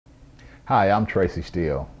Hi, I'm Tracy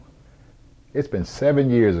Steele. It's been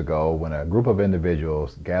 7 years ago when a group of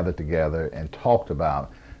individuals gathered together and talked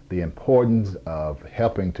about the importance of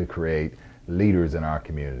helping to create leaders in our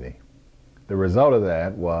community. The result of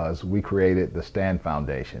that was we created the Stand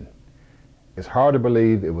Foundation. It's hard to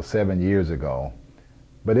believe it was 7 years ago,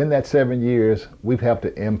 but in that 7 years, we've helped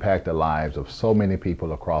to impact the lives of so many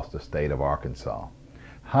people across the state of Arkansas.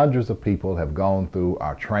 Hundreds of people have gone through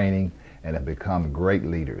our training and have become great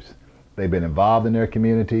leaders. They've been involved in their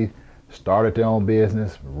community, started their own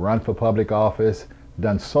business, run for public office,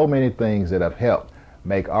 done so many things that have helped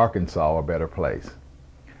make Arkansas a better place.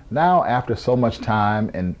 Now, after so much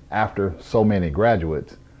time and after so many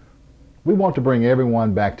graduates, we want to bring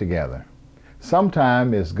everyone back together.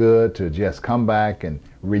 Sometimes it's good to just come back and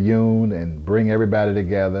reunion and bring everybody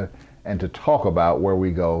together and to talk about where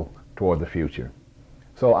we go toward the future.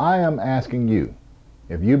 So I am asking you,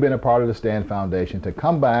 if you've been a part of the Stand Foundation, to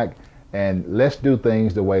come back and let's do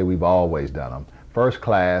things the way we've always done them, first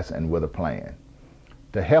class and with a plan.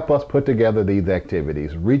 To help us put together these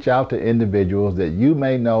activities, reach out to individuals that you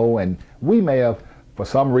may know and we may have, for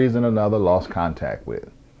some reason or another, lost contact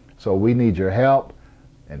with. So we need your help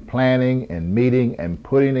in planning and meeting and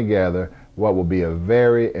putting together what will be a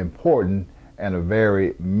very important and a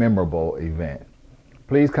very memorable event.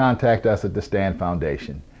 Please contact us at the Stand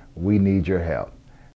Foundation. We need your help.